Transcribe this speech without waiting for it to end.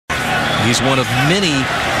He's one of many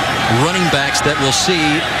running backs that we'll see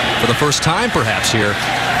for the first time perhaps here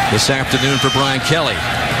this afternoon for Brian Kelly.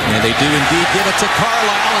 And they do indeed give it to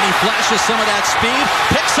Carlisle, and he flashes some of that speed,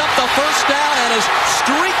 picks up the first down, and is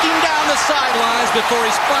streaking down the sidelines before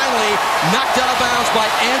he's finally knocked out of bounds by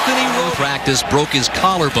Anthony Rowe. Practice broke his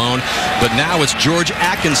collarbone, but now it's George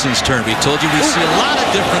Atkinson's turn. We told you we see a lot of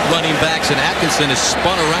different running backs, and Atkinson is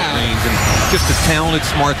spun around. And just a talented,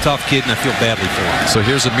 smart, tough kid, and I feel badly for him. So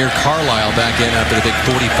here's Amir Carlisle back in after the big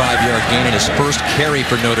 45-yard gain in his first carry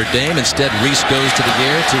for Notre Dame. Instead, Reese goes to the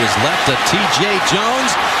air to his left to T.J.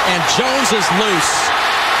 Jones, and Jones is loose.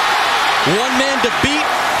 One man to beat,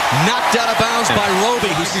 knocked out of bounds by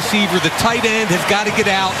Roby. Who's receiver, the tight end, has got to get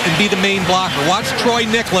out and be the main blocker. Watch Troy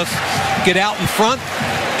Niklas get out in front,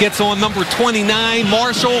 gets on number 29,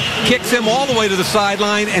 Marshall, kicks him all the way to the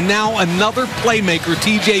sideline, and now another playmaker,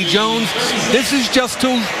 T.J. Jones. This is just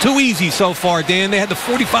too easy so far, Dan. They had the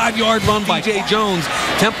 45-yard run by T.J. Jones.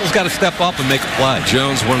 Temple's got to step up and make a play.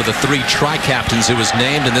 Jones, one of the 3 tri-captains who was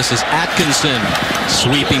named, and this is Atkinson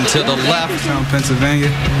sweeping to the left. From Pennsylvania,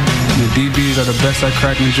 the DBs are the best at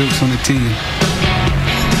cracking jokes on the team.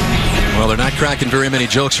 Well, they're not cracking very many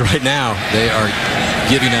jokes right now. They are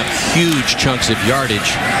giving up huge chunks of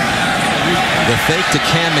yardage. The fake to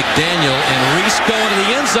Cam McDaniel, and Reese going to the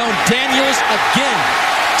end zone. Daniels again.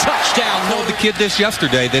 Touchdown. I told the kid this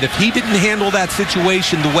yesterday that if he didn't handle that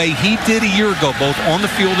situation the way he did a year ago, both on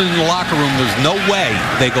the field and in the locker room, there's no way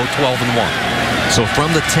they go 12-1. So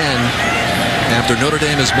from the 10, after Notre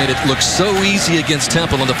Dame has made it look so easy against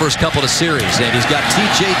Temple in the first couple of series, and he's got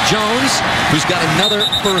T.J. Jones, who's got another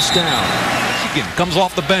first down. Michigan comes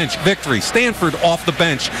off the bench, victory. Stanford off the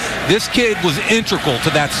bench. This kid was integral to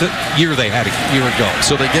that year they had a year ago.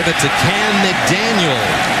 So they give it to Cam McDaniel.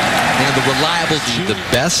 And the reliable, the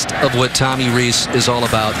best of what Tommy Reese is all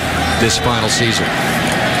about this final season.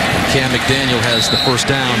 Cam McDaniel has the first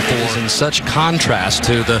down for in such contrast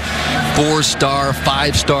to the 4-star,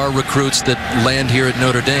 5-star recruits that land here at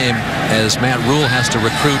Notre Dame, as Matt Rule has to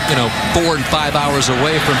recruit, 4 and 5 hours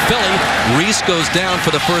away from Philly. Reese goes down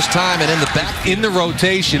for the first time, and in the back. In the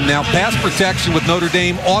rotation, now pass protection with Notre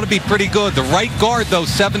Dame ought to be pretty good. The right guard, though,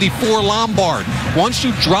 74 Lombard. Once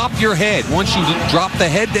you drop your head, once you drop the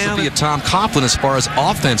head down. Be a Tom Coughlin as far as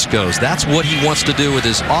offense goes. That's what he wants to do with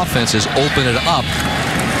his offense, is open it up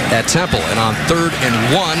at Temple. And on 3rd and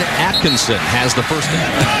 1, Atkinson has the first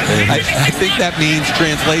down. I think that means,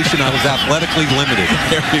 translation, I was athletically limited.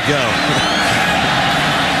 There you go.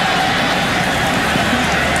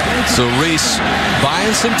 So Reese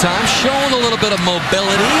buying some time, showing a little bit of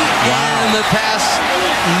mobility. Wow. And the pass,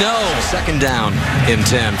 no. 2nd down in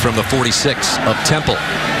 10 from the 46 of Temple.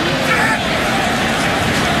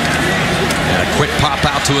 And a quick pop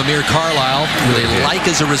out to Amir Carlisle, who they like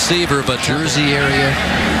as a receiver, but Jersey area.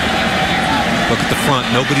 Look at the front.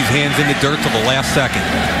 Nobody's hands in the dirt till the last second.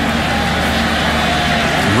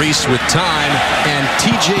 Reese with time, and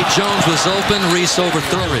T.J. Jones was open. Reese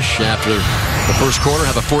overthrew after the first quarter,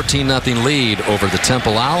 have a 14-0 lead over the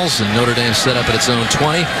Temple Owls, and Notre Dame set up at its own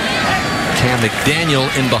 20. Cam McDaniel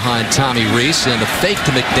in behind Tommy Reese, and a fake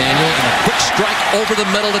to McDaniel, and a quick strike over the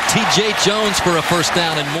middle to T.J. Jones for a first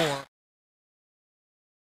down and more.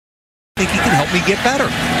 I think he can help me get better.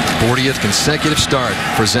 40th consecutive start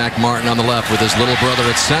for Zach Martin on the left with his little brother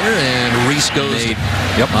at center, and Reese goes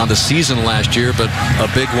on the season last year, but a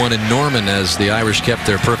big one in Norman as the Irish kept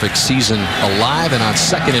their perfect season alive. And on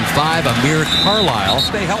 2nd and 5, Amir Carlisle.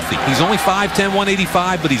 Stay healthy. He's only 5'10",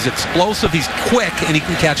 185, but he's explosive, he's quick, and he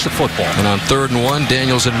can catch the football. And on 3rd and 1,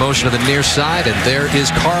 Daniels in motion to the near side, and there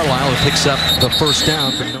is Carlisle who picks up the first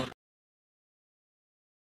down for Notre Dame.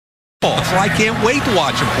 So I can't wait to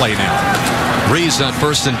watch him play now. Reese on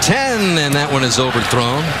 1st and 10, and that one is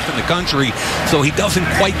overthrown. In the country, so he doesn't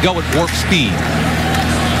quite go at warp speed.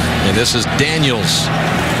 And this is Daniels.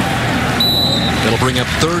 It'll bring up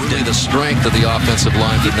 3rd day the strength of the offensive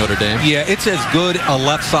line for Notre Dame. Yeah, it's as good a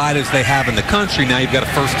left side as they have in the country. Now you've got a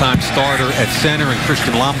first-time starter at center, and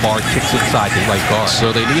Christian Lombard kicks inside the right guard. So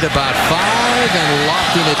they need about 5, and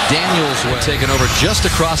lofting it Daniels taken over just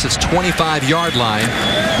across its 25-yard line,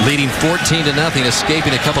 leading 14-0,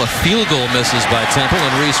 escaping a couple of field goal misses by Temple,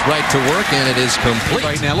 and Reese right to work, and it is complete.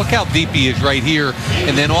 Right now, look how deep he is right here,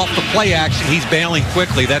 and then off the play action, he's bailing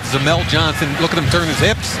quickly. That's Zamel Johnson. Look at him turn his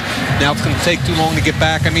hips. Now it's going to take too long to get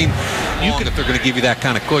back. I mean, you could if they're going to give you that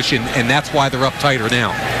kind of cushion, and that's why they're up tighter now.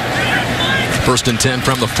 1st and 10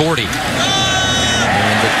 from the 40.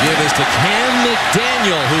 And the give is to Cam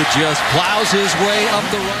McDaniel, who just plows his way up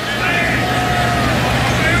the right.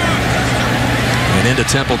 And into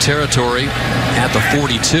Temple territory at the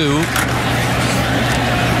 42.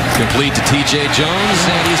 Complete to T.J. Jones,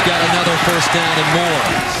 and he's got another first down and more.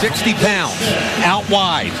 60 pounds, out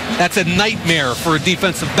wide. That's a nightmare for a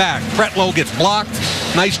defensive back. Pretlow gets blocked.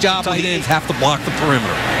 Nice job. Tight ends have to block the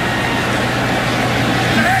perimeter.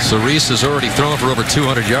 So Reese has already thrown for over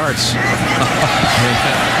 200 yards.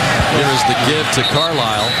 Here's the give to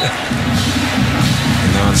Carlisle.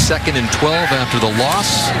 And on 2nd and 12 after the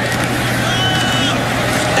loss.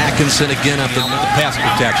 Atkinson again up the pass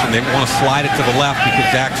protection. They want to slide it to the left because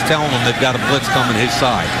Dak's telling them they've got a blitz coming his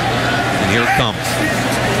side. And here it comes.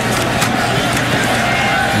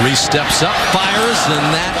 Reese steps up, fires, and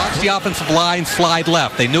that... Watch the offensive line slide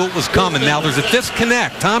left. They knew it was coming. Now there's a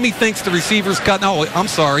disconnect. Tommy thinks the receiver's cut. No, I'm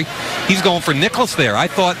sorry. He's going for Niklas there. I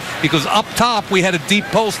thought because up top we had a deep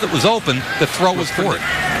post that was open, the throw was for it.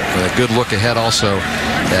 A good look ahead also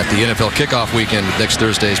at the NFL kickoff weekend with next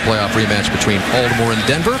Thursday's playoff rematch between Baltimore and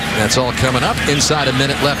Denver. That's all coming up. Inside a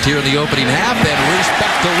minute left here in the opening half. Then Reese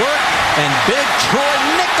back to work. And big Troy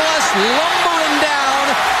Niklas lumbering down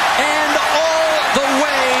and all the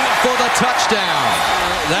way for the touchdown.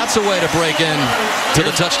 That's a way to break in to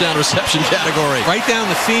the touchdown reception category. Right down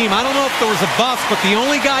the seam. I don't know if there was a bust, but the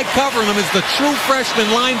only guy covering him is the true freshman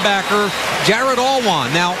linebacker, Jared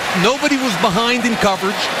Alwan. Now, nobody was behind in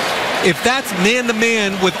coverage. If that's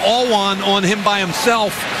man-to-man with Alwan on him by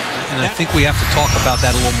himself, and I think we have to talk about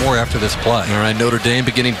that a little more after this play. All right, Notre Dame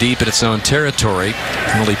beginning deep in its own territory.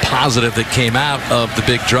 The only positive that came out of the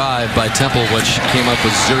big drive by Temple, which came up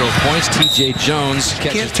with 0 points. T.J. Jones.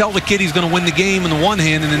 You can't tell the kid he's going to win the game in the one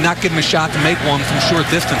hand and then not give him a shot to make one from short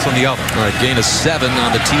distance on the other. All right, gain of 7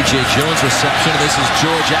 on the T.J. Jones reception. This is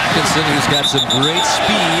George Atkinson, who's got some great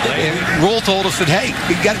speed. And Rule told us that, hey,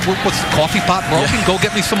 what's the coffee pot broken? Yeah. Go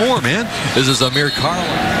get me some more, man. This is Amir Carlisle.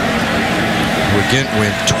 Who again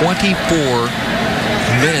went 24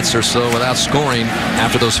 minutes or so without scoring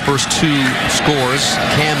after those first 2 scores.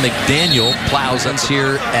 Cam McDaniel plows us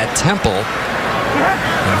here at Temple.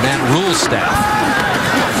 And Matt Rule's staff.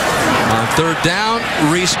 On 3rd down,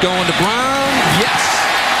 Reese going to Brown. Yes!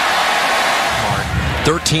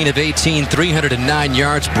 13 of 18, 309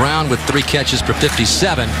 yards. Brown with 3 catches for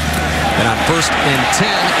 57. And on 1st and 10,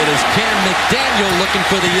 it is Cam McDaniel looking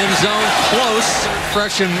for the end zone. Close.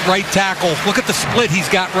 Fresh and right tackle. Look at the split he's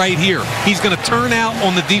got right here. He's going to turn out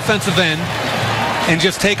on the defensive end and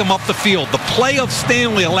just take him up the field. The play of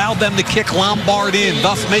Stanley allowed them to kick Lombard in,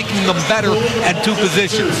 thus making them better at 2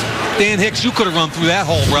 positions. Dan Hicks, you could have run through that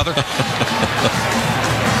hole, brother.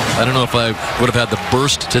 I don't know if I would have had the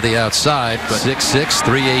burst to the outside, but 6'6",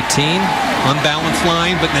 318. Unbalanced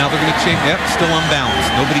line, but now they're going to change. Yep, still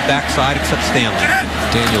unbalanced. Nobody backside except Stanley.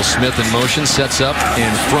 Daniel Smith in motion, sets up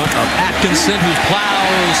in front of Atkinson, who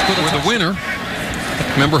plows for the winner.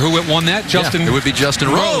 Remember who won that? Justin. Yeah, it would be Justin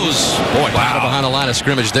Rose. Boy, wow. Behind the line of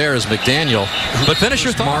scrimmage there is McDaniel. But finish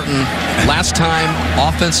your thought. Martin, last time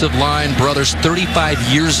offensive line brothers 35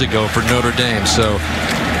 years ago for Notre Dame. So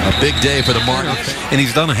a big day for the Martin. And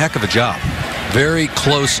he's done a heck of a job. Very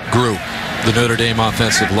close group, the Notre Dame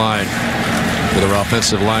offensive line, with our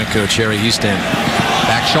offensive line coach Harry Easton.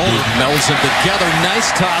 Back shoulder. Melds them together.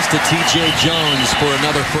 Nice toss to T.J. Jones for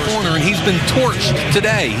another first corner, and he's been torched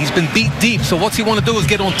today. He's been beat deep, so what's he want to do is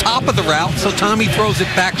get on top of the route, so Tommy throws it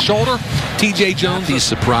back shoulder. T.J. Jones. He's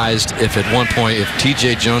surprised if at one point, if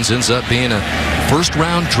T.J. Jones ends up being a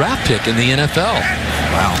first-round draft pick in the NFL.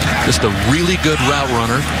 Wow. Just a really good route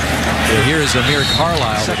runner. And here is Amir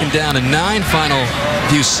Carlisle. 2nd down and 9. Final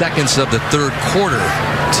few seconds of the 3rd quarter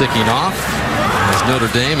ticking off. As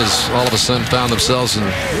Notre Dame has all of a sudden found themselves in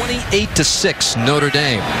 28-6 Notre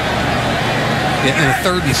Dame. In a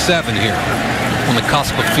 3rd and 7 here on the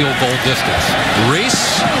cusp of field goal distance.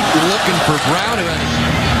 Reese looking for Brown.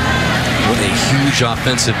 What a huge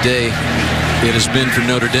offensive day it has been for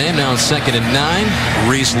Notre Dame. Now in 2nd and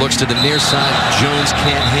 9. Reese looks to the near side. Jones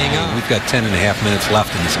can't hang on. We've got 10.5 minutes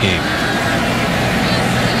left in this game.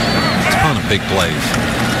 A ton of big plays.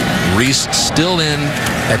 Reese still in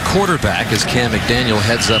at quarterback as Cam McDaniel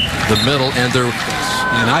heads up the middle, and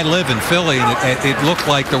I live in Philly, and it looked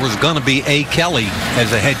like there was going to be A. Kelly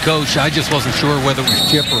as a head coach. I just wasn't sure whether it was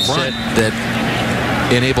Chip or Brian. That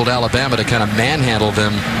enabled Alabama to kind of manhandle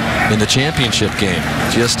them in the championship game.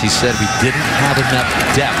 Just, he said, we didn't have enough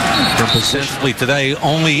depth from position. Today,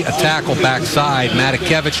 only a tackle backside.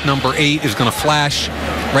 Matakevich, number 8, is going to flash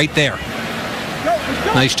right there.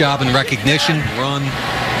 Nice job in recognition. Run.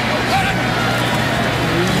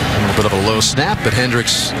 A little bit of a low snap, but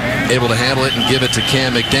Hendricks able to handle it and give it to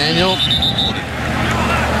Cam McDaniel.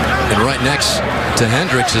 And right next to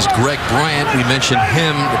Hendricks is Greg Bryant. We mentioned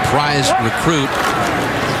him, the prize recruit,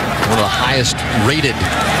 one of the highest rated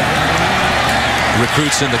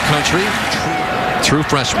recruits in the country. True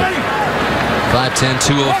freshman. 5'10",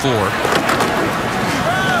 204.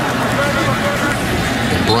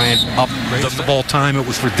 And Bryant up Greatest of all time. It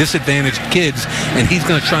was for disadvantaged kids, and he's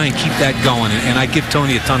going to try and keep that going. And I give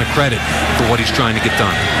Tony a ton of credit for what he's trying to get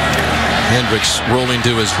done. Hendricks rolling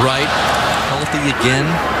to his right. Healthy again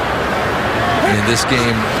in this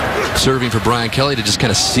game, serving for Brian Kelly to just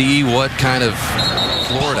kind of see what kind of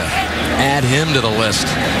Florida add him to the list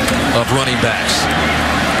of running backs.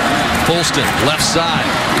 Folston, left side.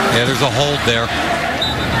 Yeah, there's a hold there.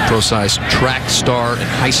 Pro-size track star in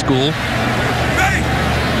high school.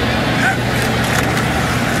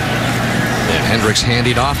 And Hendricks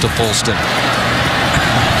handing off to Folston.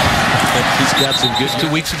 He's got some good.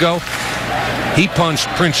 2 weeks ago, he punched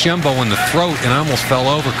Prince Shembo in the throat and almost fell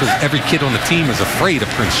over because every kid on the team is afraid of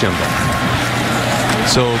Prince Shembo.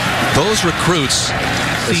 So those recruits.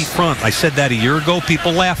 SEC front, I said that a year ago.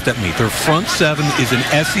 People laughed at me. Their front seven is an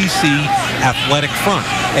SEC athletic front.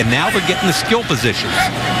 And now they're getting the skill positions.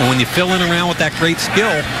 And when you fill in around with that great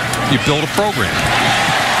skill, you build a program.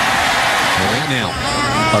 Right now,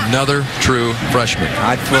 Another true freshman.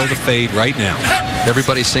 I'd throw the fade right now.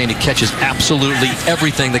 Everybody's saying he catches absolutely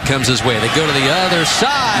everything that comes his way. They go to the other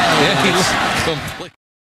side. Yeah, Complete.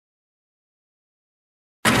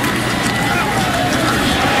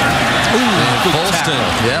 Folston.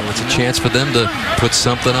 Yeah, it's a chance for them to put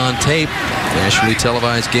something on tape. Nationally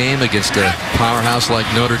televised game against a powerhouse like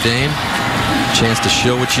Notre Dame. Chance to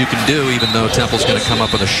show what you can do, even though Temple's going to come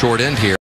up on the short end here.